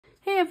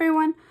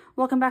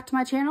Welcome back to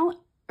my channel,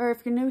 or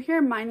if you're new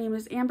here, my name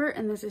is Amber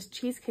and this is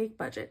Cheesecake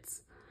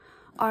Budgets.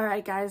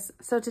 Alright guys,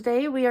 so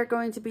today we are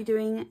going to be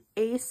doing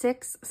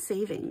A6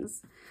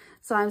 savings.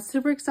 So I'm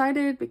super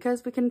excited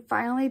because we can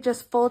finally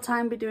just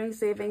full-time be doing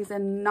savings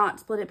and not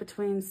split it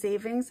between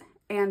savings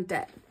and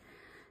debt.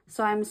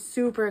 So I'm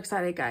super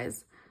excited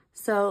guys.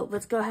 So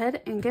let's go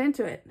ahead and get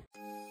into it.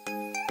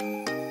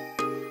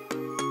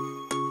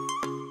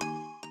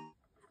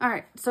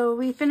 Alright, so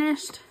we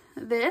finished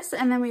this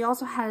and then we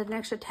also had an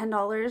extra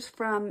 $10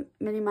 from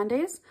Mini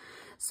Mondays.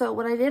 So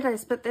what I did, I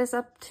split this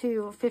up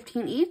to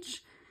 15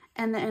 each,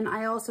 and then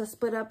I also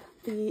split up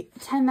the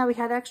 10 that we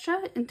had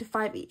extra into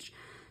 5 each.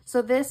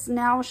 So this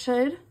now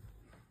should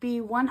be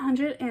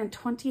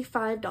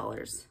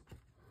 $125.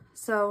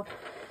 So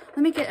let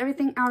me get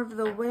everything out of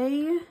the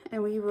way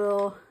and we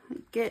will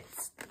get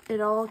it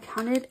all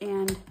counted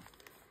and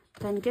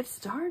then get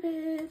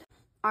started.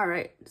 All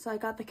right, so I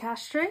got the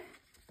cash tray.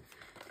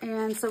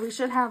 And so we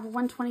should have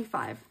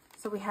 125.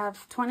 So we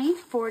have 20,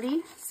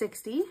 40,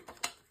 60,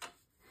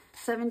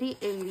 70,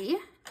 80,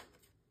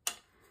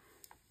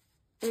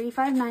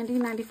 85, 90,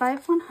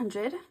 95,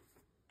 100,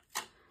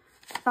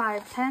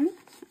 5, 10,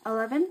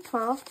 11,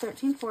 12,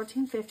 13,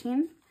 14,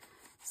 15,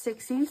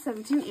 16,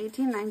 17,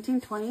 18,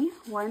 19, 20,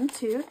 1,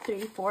 2, 3,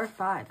 4,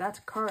 5.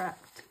 That's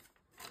correct.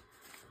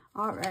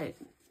 All right.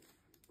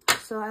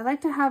 So I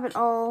like to have it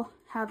all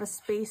have a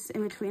space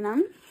in between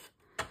them,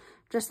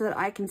 just so that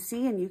I can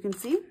see and you can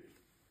see.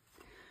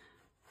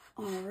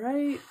 All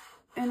right,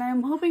 and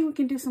I'm hoping we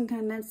can do some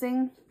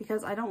condensing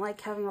because I don't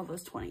like having all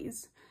those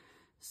 20s.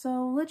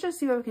 So let's just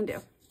see what we can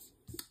do.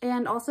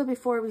 And also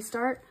before we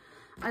start,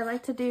 I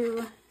like to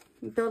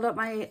build up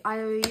my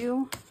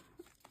IOU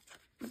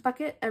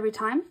bucket every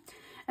time.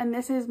 And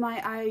this is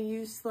my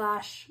IOU /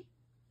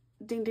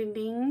 ding ding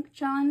ding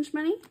challenge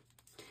money.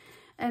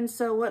 And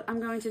so what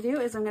I'm going to do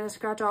is I'm going to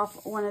scratch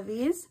off one of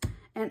these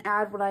and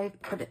add what I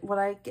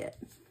get.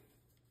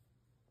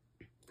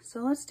 So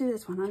let's do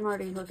this one. I'm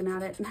already looking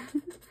at it.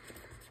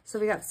 So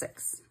we got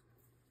 6.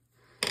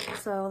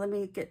 So let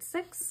me get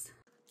 6.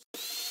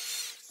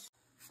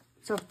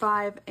 So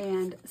 5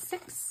 and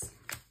 6.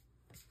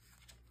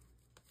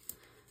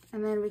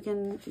 And then we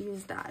can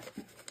use that.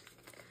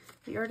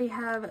 We already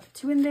have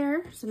 2 in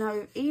there. So now we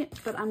have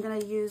 8, but I'm going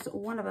to use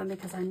one of them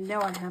because I know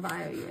I have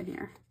IOU in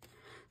here.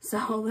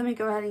 So let me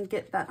go ahead and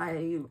get that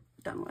IOU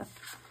done with.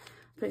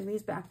 Putting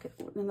these back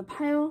in the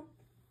pile.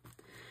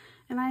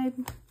 And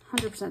I'm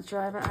 100% sure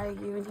I have an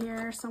IOU in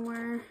here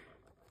somewhere.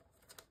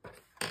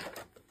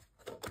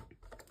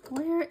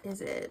 Where is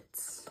it?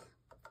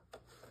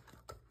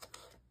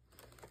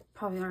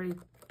 Probably already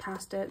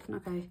passed it.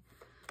 Okay.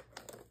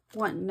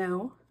 1,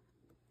 no.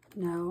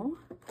 No.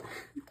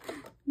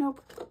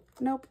 Nope.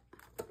 Nope.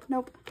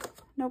 Nope.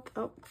 Nope.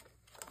 Oh.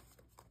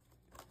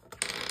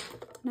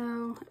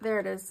 No. There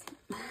it is.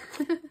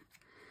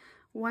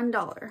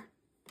 $1.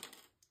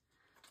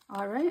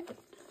 All right.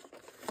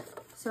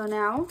 So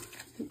now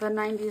the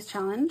 90s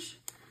challenge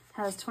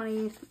has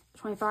 20,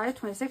 25,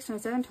 26,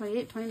 27,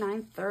 28,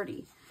 29,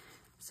 30.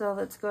 So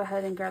let's go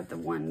ahead and grab the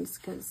ones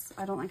because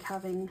I don't like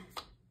having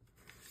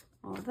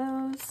all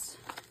those.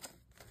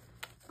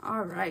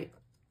 All right.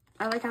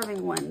 I like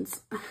having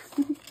ones.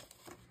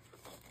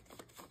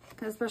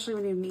 Especially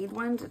when you need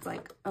ones, it's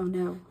like, oh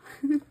no.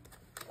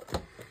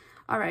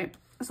 All right.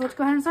 So let's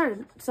go ahead and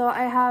start. So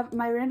I have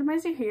my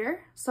randomizer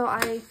here. So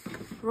I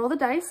roll the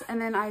dice and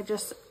then I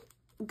just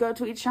go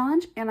to each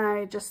challenge and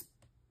I just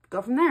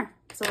go from there.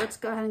 So let's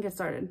go ahead and get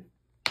started.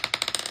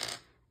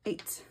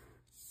 8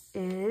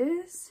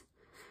 is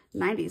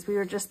 90s. We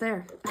were just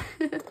there.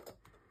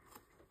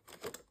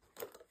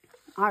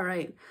 All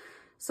right.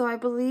 So I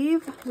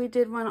believe we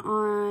did one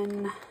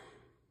on,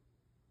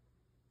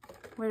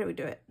 where did we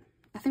do it?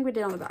 I think we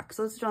did on the back.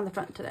 So let's do it on the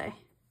front today.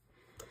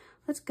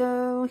 Let's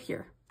go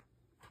here.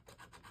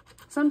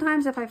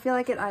 Sometimes if I feel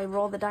like it, I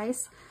roll the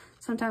dice.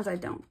 Sometimes I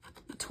don't.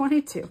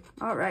 22.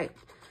 All right.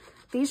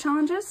 These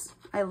challenges,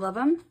 I love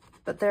them,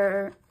 but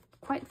they're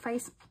quite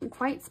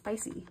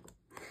spicy.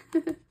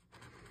 But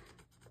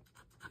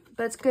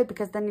it's good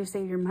because then you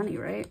save your money,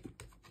 right?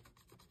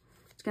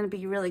 It's going to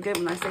be really good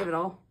when I save it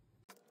all.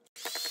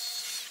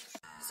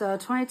 So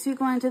 22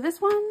 going to this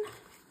one.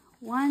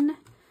 1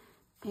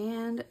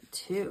 and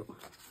 2.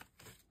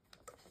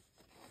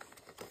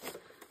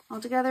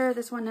 Altogether,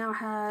 this one now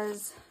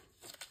has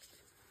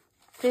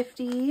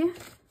 52.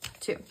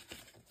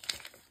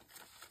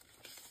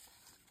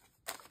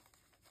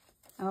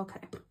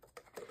 Okay,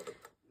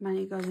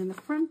 money goes in the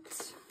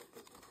front.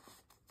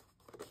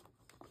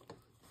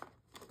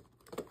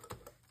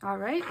 All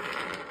right,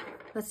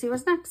 let's see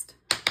what's next.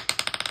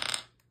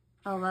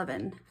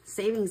 11,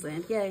 savings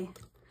land, yay.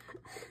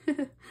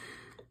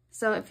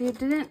 So if you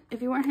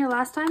weren't here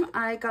last time,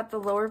 I got the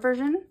lower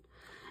version.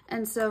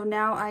 And so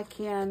now I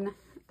can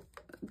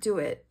do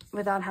it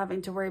without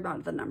having to worry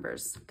about the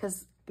numbers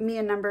because me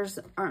and numbers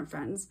aren't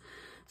friends.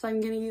 So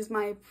I'm gonna use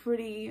my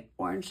pretty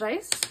orange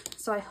dice.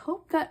 So I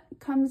hope that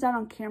comes out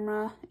on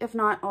camera. If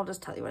not, I'll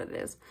just tell you what it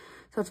is.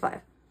 So it's 5.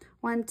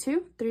 1,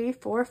 2, 3,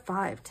 4,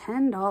 5,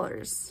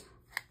 $10.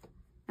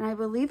 And I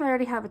believe I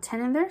already have a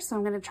 10 in there, so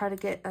I'm going to try to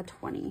get a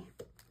 20.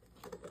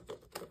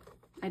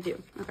 I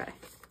do. Okay.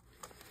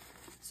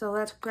 So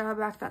let's grab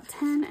back that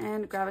 10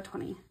 and grab a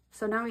 20.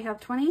 So now we have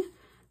 20,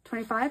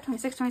 25,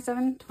 26,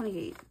 27,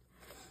 28.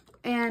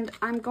 And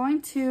I'm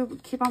going to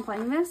keep on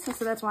playing this,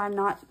 so that's why I'm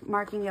not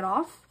marking it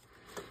off.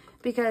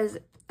 Because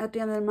at the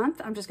end of the month,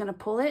 I'm just going to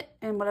pull it,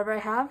 and whatever I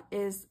have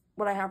is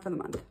what I have for the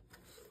month.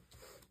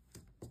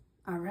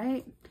 All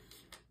right.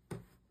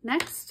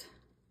 Next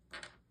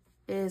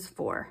is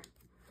 4.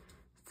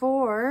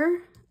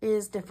 4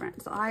 is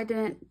different, so I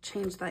didn't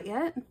change that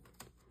yet.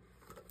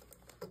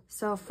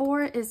 So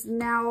 4 is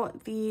now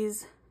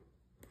these,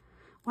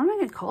 what am I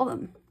going to call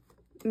them?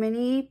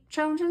 Mini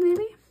challenges,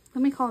 maybe?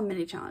 Let me call them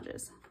mini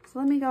challenges. So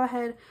let me go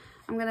ahead.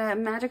 I'm going to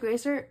magic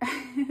eraser.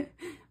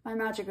 My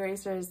magic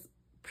eraser is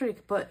pretty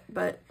kaput,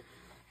 but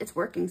it's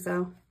working,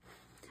 so.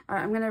 All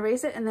right, I'm going to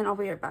erase it, and then I'll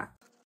be right back.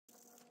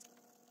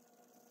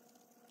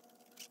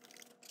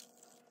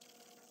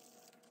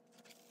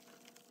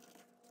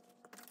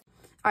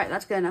 All right,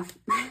 that's good enough.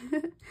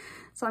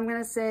 So I'm going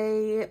to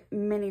say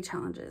mini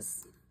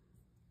challenges.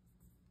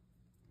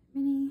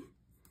 Mini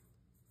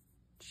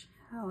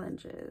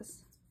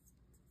challenges.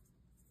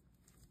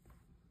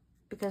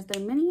 Because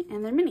they're mini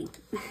and they're mini.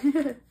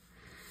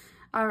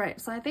 All right,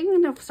 so I think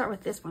I'm going to start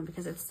with this one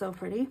because it's so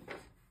pretty.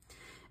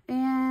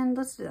 And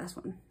let's do this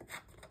one.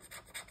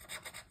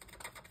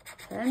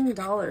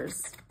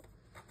 $10.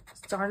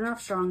 Starting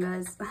off strong,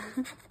 guys.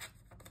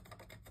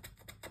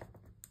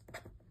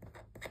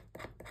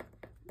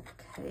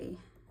 Okay.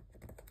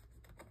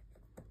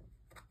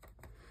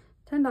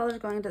 $10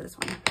 going into this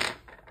one.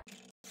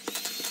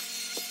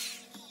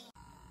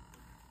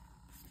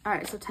 All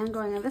right, so 10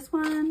 going into this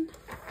one.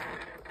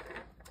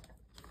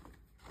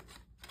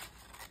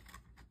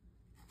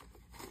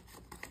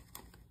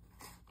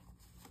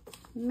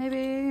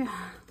 Maybe,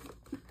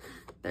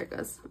 there it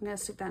goes. I'm gonna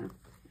stick that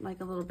like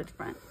a little bit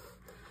front.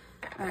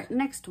 All right,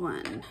 next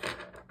one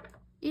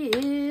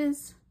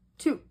is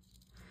 2.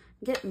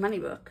 Get money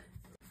book.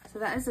 So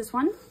that is this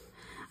one.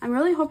 I'm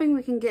really hoping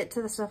we can get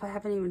to the stuff I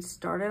haven't even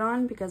started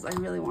on because I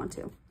really want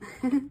to.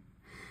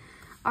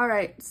 All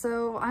right,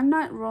 so I'm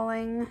not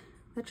rolling.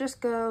 Let's just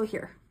go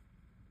here.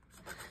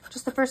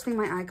 Just the first thing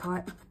my eye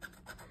caught.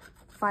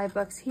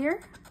 $5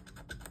 here.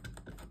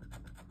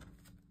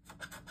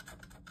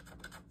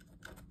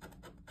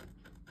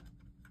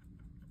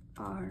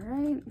 All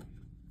right.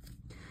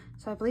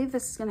 So I believe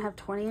this is gonna have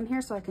 20 in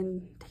here, so I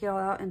can take it all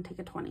out and take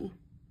a 20.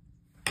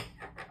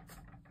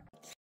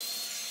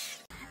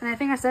 And I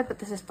think I said, but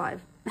this is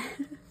 5.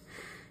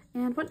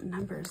 And what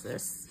number is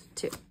this?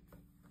 2.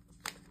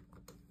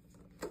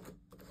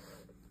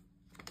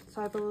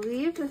 So I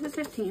believe this is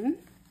 15.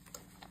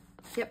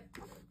 Yep.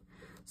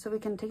 So we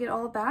can take it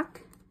all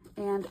back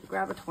and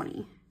grab a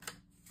 20.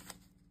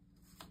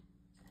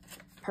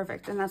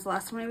 Perfect. And that's the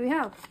last 20 we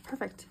have.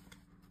 Perfect.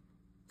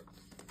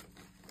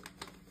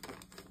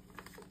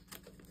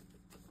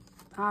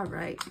 All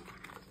right.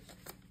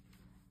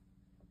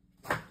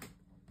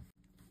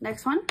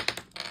 Next one.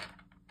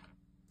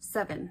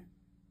 7.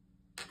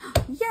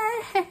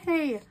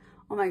 Yay!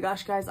 Oh my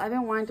gosh, guys, I've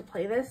been wanting to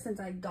play this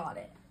since I got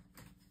it.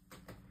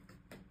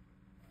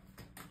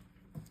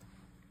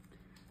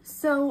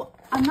 So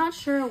I'm not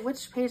sure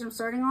which page I'm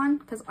starting on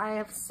because I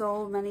have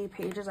so many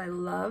pages I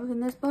love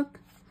in this book.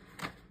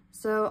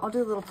 So I'll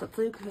do a little flip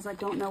through because I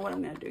don't know what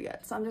I'm going to do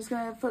yet. So I'm just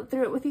going to flip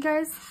through it with you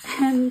guys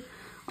and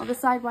I'll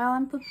decide while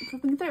I'm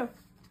flipping through.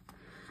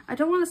 I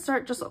don't want to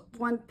start just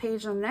one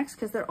page on the next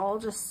because they're all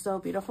just so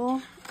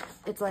beautiful.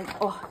 It's like,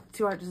 oh,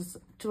 too hard to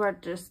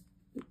just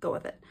go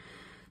with it.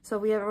 So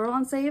we have a roll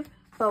and save,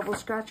 bubble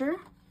scratcher,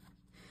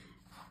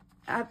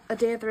 a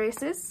day at the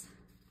races,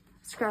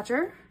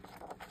 scratcher,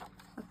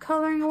 a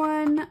coloring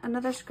one,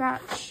 another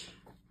scratch.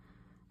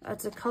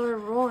 That's a color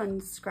roll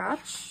and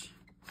scratch.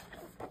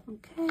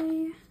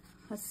 Okay,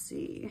 let's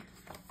see.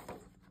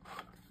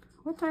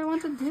 What do I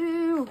want to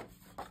do?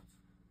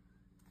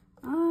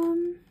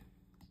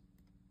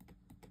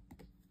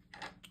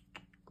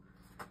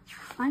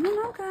 I don't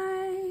know,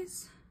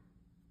 guys.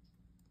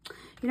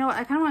 You know what?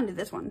 I kind of want to do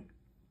this one.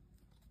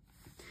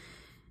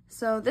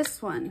 So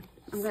this one,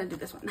 I'm going to do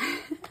this one.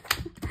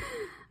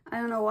 I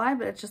don't know why,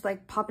 but it's just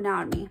like popping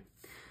out at me.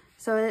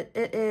 So it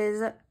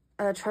is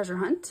a treasure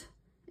hunt.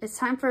 It's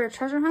time for a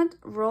treasure hunt.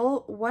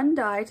 Roll 1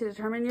 die to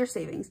determine your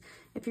savings.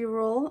 If you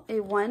roll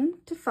a 1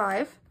 to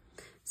 5,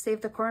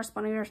 save the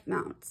corresponding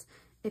amounts.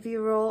 If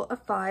you roll a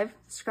 5,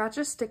 scratch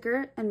a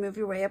sticker and move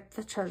your way up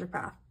the treasure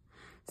path.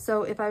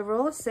 So if I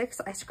roll a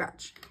 6, I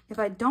scratch. If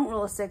I don't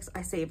roll a 6,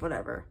 I save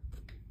whatever.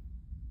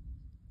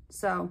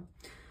 So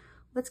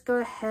let's go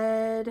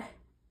ahead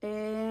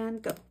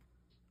and go.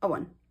 A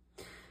 1.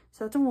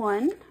 So that's a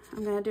 1.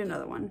 I'm going to do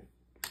another one.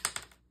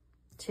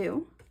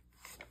 2.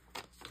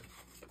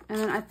 And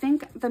then I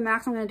think the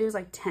max I'm going to do is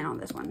like 10 on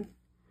this one.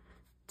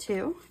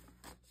 2.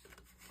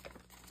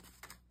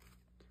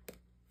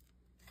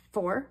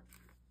 4.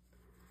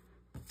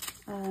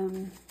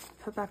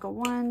 Put back a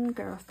 1,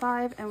 grab a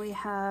 5, and we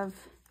have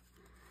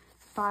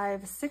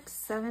 5, 6,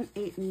 7,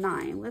 8,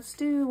 9. Let's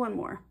do one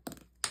more.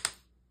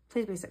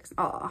 Please be 6.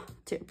 Aw,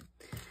 2.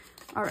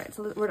 All right,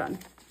 so we're done.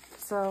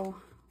 So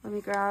let me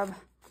grab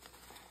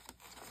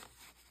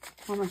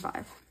one more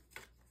 5.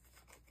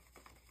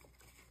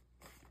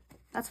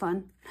 That's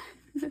fun.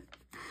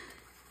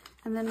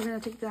 And then I'm gonna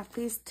take back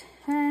these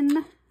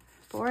 10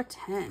 for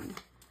 10.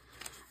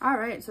 All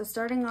right, so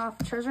starting off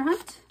treasure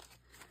hunt,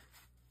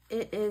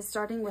 it is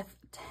starting with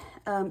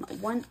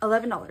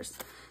 $11.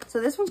 So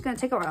this one's gonna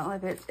take a while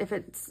if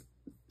it's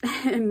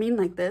mean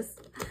like this.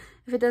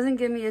 If it doesn't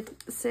give me a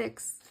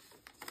 6,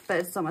 but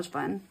it's so much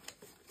fun.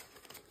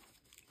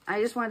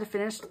 I just wanted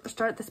to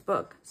start this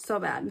book so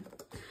bad.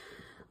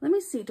 Let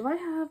me see,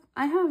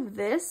 I have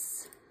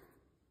this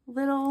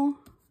little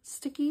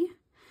sticky.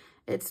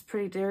 It's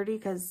pretty dirty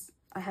because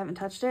I haven't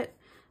touched it,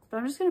 but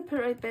I'm just gonna put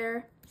it right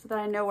there so that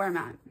I know where I'm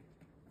at.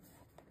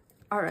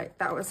 All right,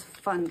 that was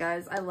fun,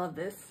 guys. I love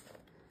this.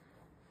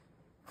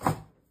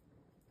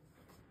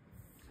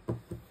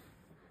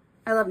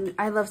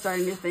 I love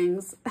starting new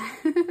things.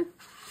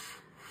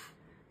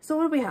 So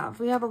what do we have?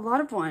 We have a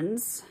lot of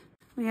 1s.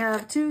 We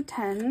have 2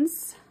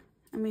 10s,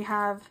 and we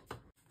have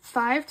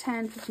 5,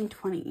 10, 15,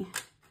 20.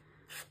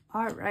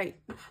 All right.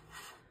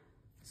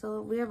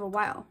 So we have a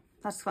while.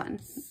 That's fun.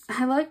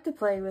 I like to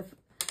play with,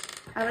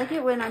 I like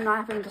it when I'm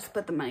not having to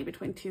split the money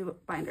between 2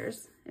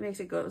 binders. It makes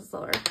it go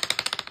slower.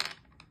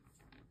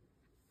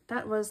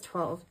 That was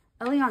 12.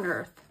 Ellie on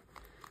Earth.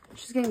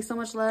 She's getting so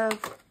much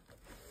love.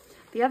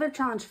 The other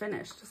challenge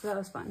finished, so that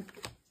was fun.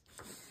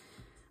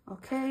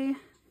 Okay,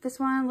 this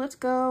one, let's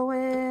go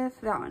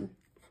with that one.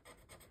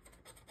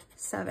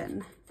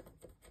 7.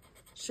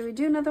 Should we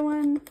do another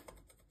one?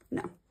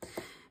 No,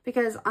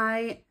 because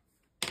I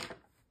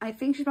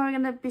think she's probably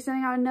gonna be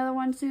sending out another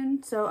one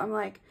soon. So I'm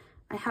like,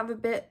 I have a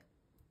bit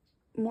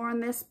more on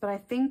this, but I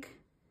think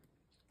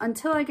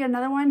until I get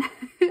another one,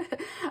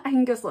 I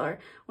can go slower.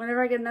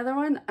 Whenever I get another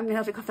one, I'm gonna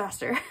have to go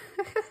faster.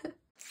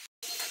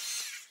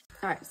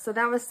 All right, so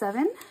that was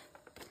 7,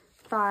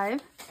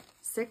 5,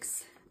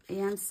 6,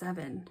 and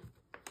 7.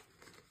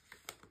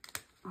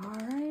 All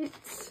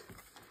right.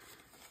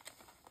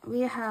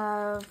 We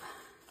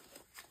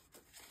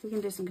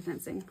can do some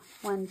condensing.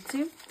 1,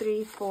 2,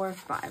 3, 4,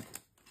 5.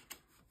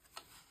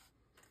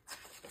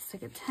 Let's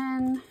take a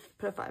 10,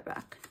 put a 5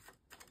 back.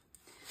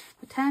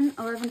 10,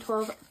 11,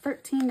 12,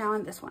 13 now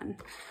in this one.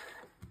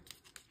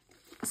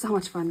 So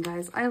much fun,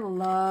 guys. I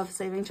love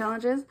saving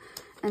challenges.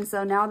 And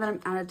so now that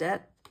I'm out of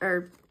debt,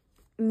 or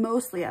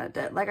mostly out of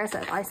debt, like I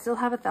said, I still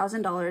have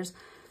 $1,000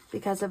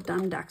 because of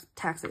dumb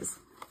taxes,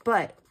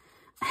 but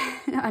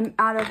I'm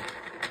out of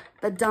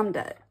the dumb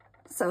debt.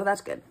 So that's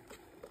good.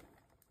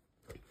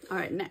 All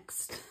right,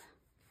 next.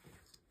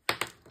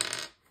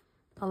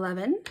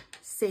 11,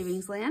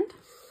 Savings Land.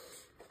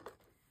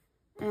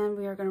 And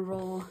we are gonna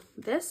roll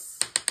this.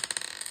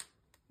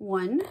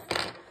 1.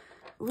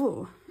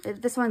 Ooh,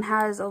 this one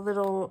has a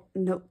little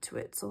note to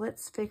it. So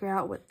let's figure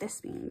out what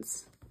this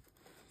means.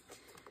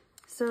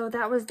 So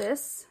that was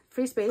this.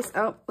 Free space.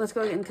 Oh, let's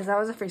go again because that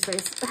was a free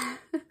space.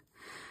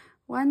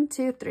 1,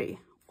 2, 3.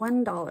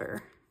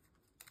 $1.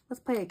 Let's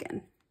play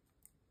again.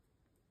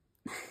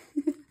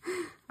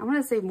 I'm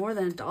gonna save more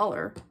than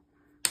 $1.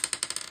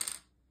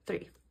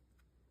 3.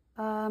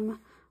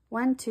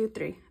 1, 2,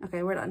 3.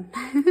 Okay, we're done.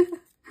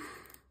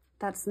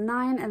 That's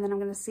 9, and then I'm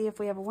gonna see if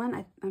we have a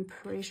 1. I'm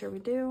pretty sure we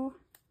do.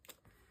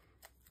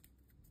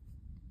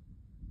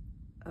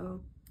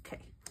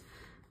 Okay.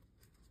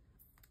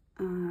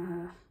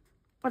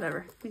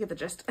 Whatever, we get the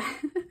gist.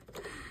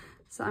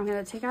 So I'm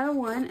gonna take out a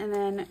 1 and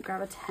then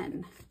grab a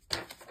 10.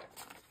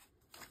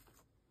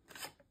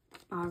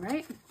 All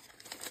right.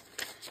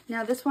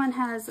 Now this one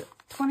has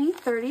 20,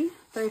 30,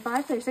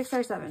 35, 36,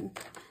 37.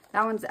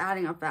 That one's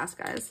adding up fast,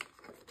 guys.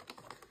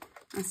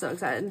 I'm so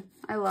excited.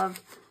 I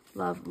love,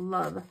 love,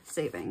 love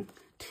saving.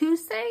 To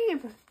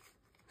save.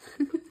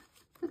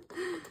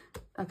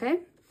 Okay.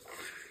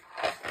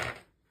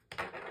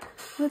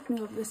 Let's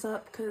move this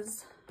up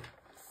because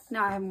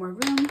now I have more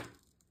room.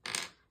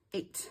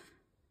 8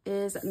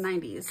 is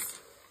 90s.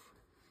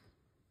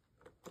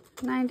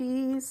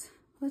 90s.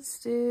 Let's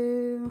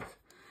do,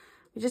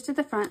 we just did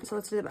the front, so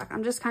let's do the back.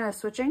 I'm just kind of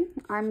switching.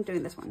 I'm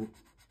doing this one.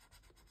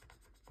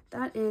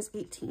 That is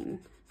 18.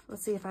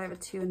 Let's see if I have a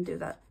 2 and do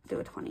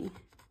a 20.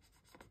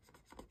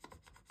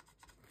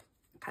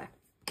 Okay.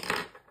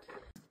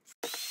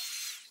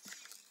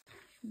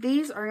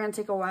 These are going to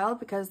take a while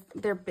because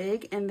they're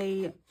big and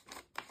they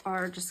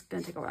are just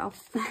going to take a while.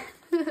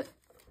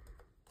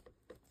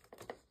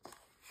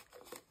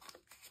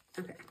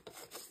 Okay.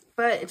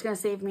 But it's going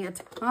to save me a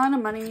ton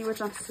of money,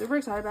 which I'm super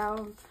excited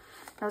about.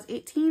 That was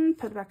 18.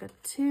 Put it back at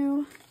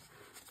 2,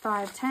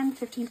 5, 10,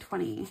 15,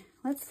 20.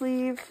 Let's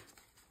leave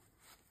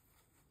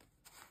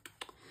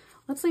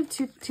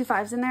two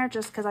 5s in there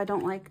just because I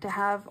don't like to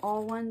have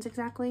all 1s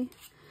exactly.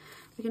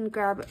 We can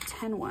grab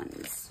 10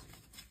 1s.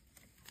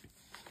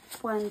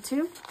 1,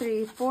 2,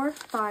 3, 4,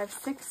 5,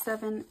 6,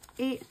 7,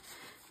 8,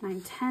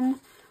 9, 10.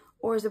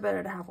 Or is it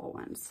better to have all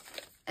 1s?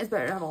 It's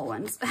better to have all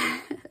 1s.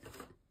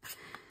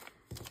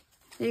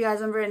 You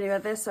guys, I'm very new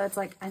at this, so it's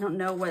like I don't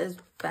know what is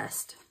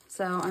best.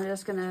 So I'm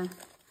just gonna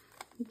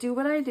do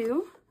what I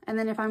do And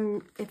then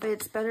if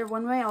it's better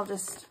one way, I'll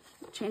just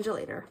change it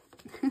later.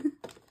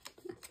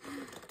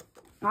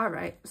 All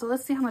right, so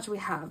let's see how much we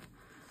have.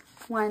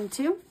 1,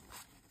 2,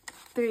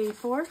 3,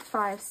 4,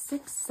 5,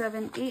 6,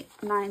 7, 8,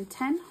 9,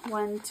 10.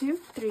 1, 2,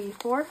 3,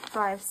 4,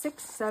 5,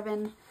 6,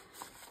 7,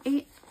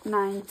 8,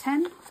 9,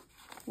 10.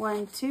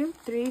 1, 2,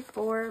 3,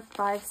 4,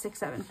 5, 6,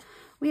 7.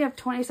 We have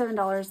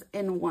 $27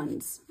 in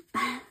ones.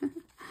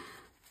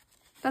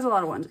 That's a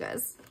lot of ones,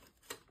 guys.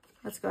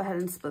 Let's go ahead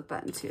and split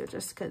that in two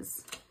just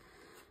because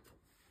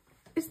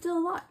it's still a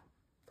lot.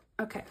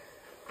 Okay.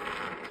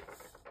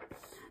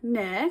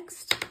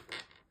 Next,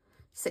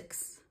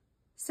 6.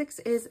 6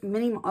 is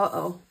mini,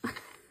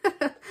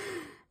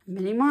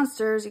 mini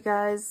monsters, you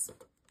guys.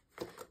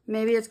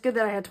 Maybe it's good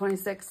that I had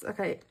 26.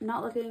 Okay,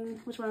 not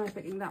looking, which one am I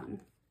picking? That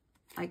one.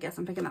 I guess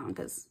I'm picking that one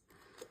because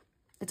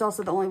it's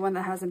also the only one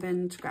that hasn't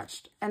been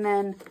scratched. And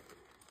then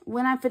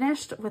when I'm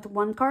finished with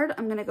one card,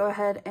 I'm going to go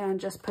ahead and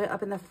just put it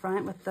up in the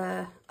front with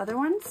the other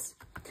ones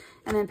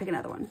and then pick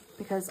another one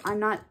because I'm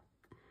not,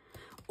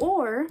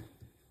 or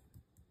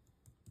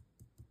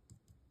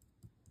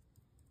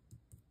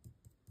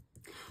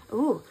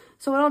ooh,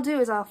 so what I'll do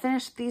is I'll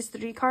finish these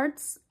 3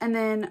 cards and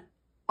then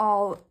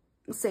I'll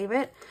save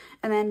it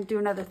and then do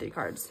another 3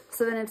 cards.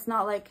 So then it's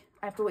not like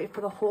I have to wait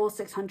for the whole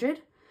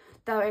 600.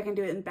 That way I can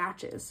do it in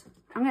batches.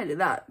 I'm going to do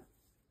that.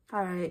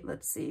 All right,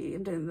 let's see.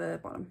 I'm doing the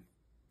bottom.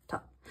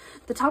 Top.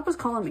 The top was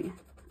calling me.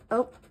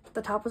 Oh,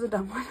 the top was a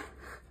dumb one.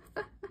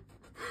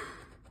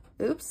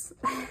 Oops.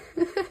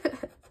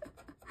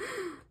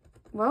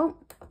 Well.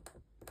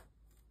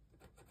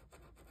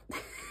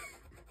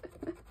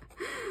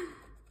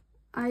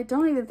 I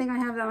don't even think I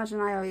have that much in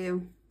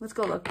IOU. Let's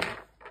go look.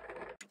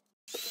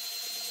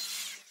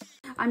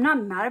 I'm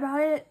not mad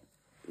about it,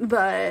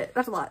 but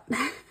that's a lot.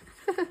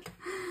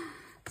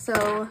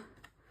 So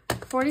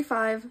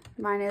 45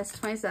 minus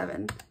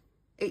 27,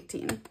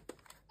 18.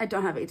 I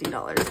don't have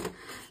 $18.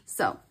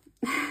 So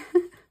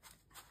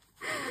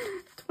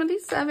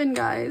 27,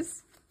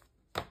 guys.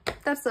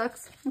 That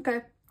sucks.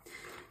 Okay.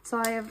 So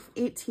I have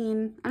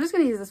 18. I'm just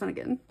going to use this one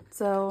again.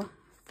 So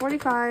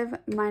 45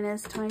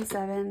 minus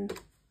 27,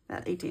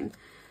 that's 18.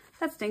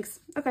 That stinks.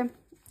 Okay.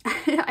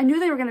 I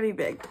knew they were going to be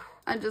big.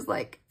 I'm just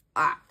like,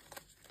 ah.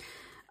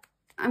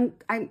 I'm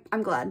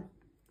glad.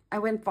 I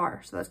went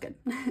far, so that's good.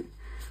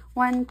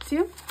 1,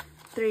 2,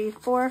 3,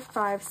 4,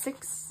 5,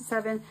 6,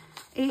 7,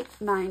 8,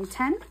 9,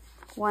 10.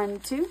 1,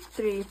 2,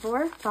 3,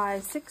 4,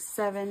 5, 6,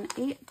 7,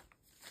 8.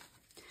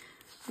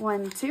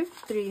 1, 2,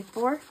 3,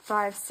 4,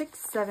 5, 6,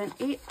 7,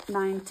 8,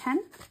 9, 10.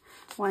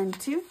 1,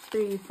 2,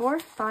 3, 4,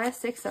 5,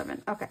 6,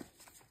 7. Okay.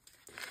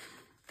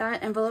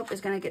 That envelope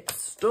is going to get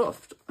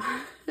stuffed.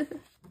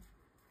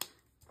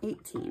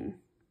 18.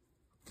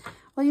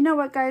 Well, you know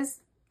what, guys?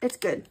 It's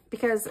good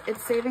because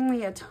it's saving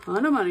me a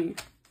ton of money.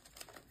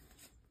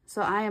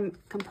 So I am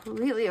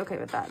completely okay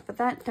with that. But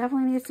that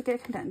definitely needs to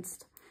get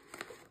condensed.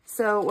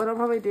 So what I'll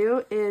probably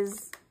do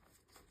is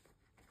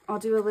I'll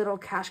do a little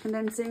cash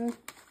condensing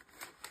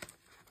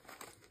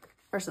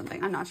or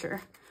something. I'm not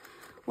sure.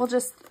 We'll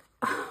just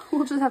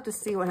have to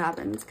see what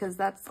happens because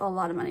that's a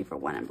lot of money for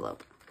one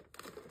envelope.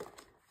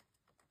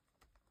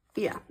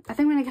 Yeah, I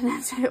think I'm going to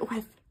condense it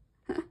with...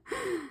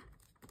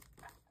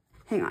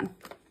 Hang on.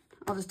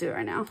 I'll just do it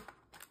right now.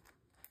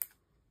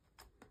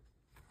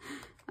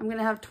 I'm going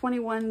to have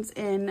 21s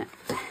in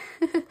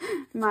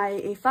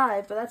my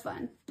A5, but that's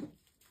fine.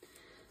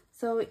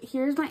 So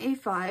here's my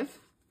A5.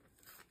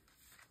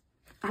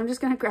 I'm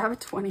just going to grab a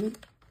 20.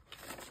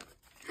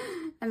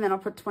 And then I'll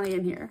put 20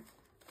 in here.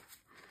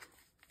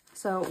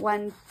 So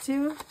 1,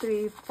 2,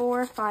 3,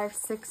 4, 5,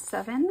 6,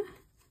 7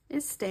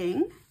 is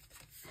staying.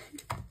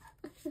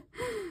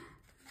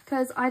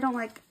 Because I don't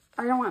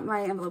want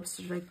my envelopes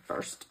to like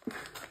burst.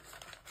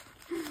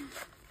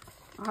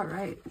 All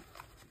right.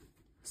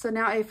 So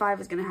now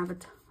A5 is going to have a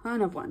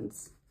ton of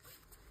ones.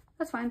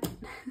 That's fine.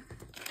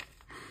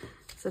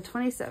 So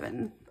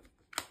 27.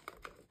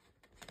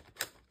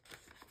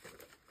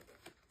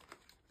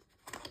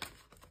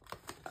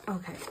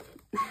 Okay.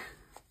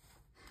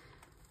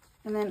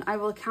 And then I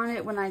will count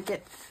it when I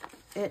get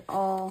it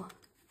all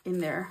in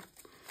there.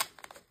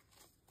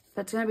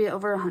 That's going to be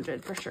over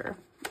 100 for sure.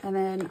 And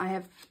then I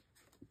have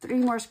 3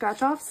 more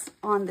scratch offs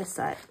on this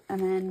set. And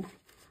then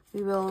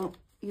we will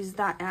use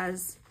that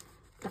as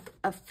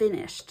a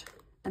finished.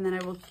 And then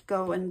I will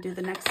go and do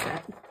the next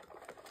set.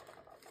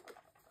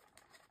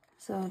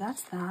 So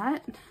that's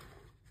that.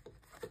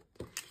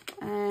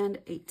 And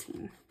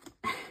 18.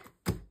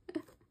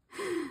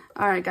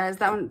 All right, guys,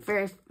 that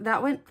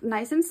went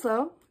nice and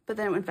slow, but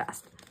then it went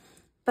fast.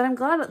 But I'm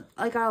glad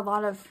I got a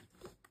lot of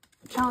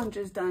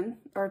challenges done,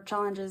 or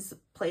challenges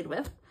played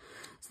with.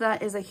 So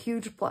that is a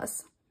huge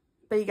plus.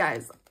 But you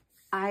guys,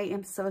 I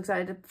am so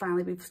excited to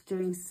finally be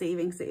doing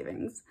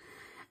savings.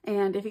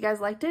 And if you guys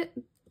liked it,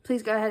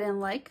 please go ahead and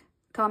like,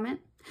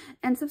 comment,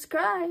 and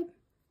subscribe.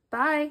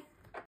 Bye.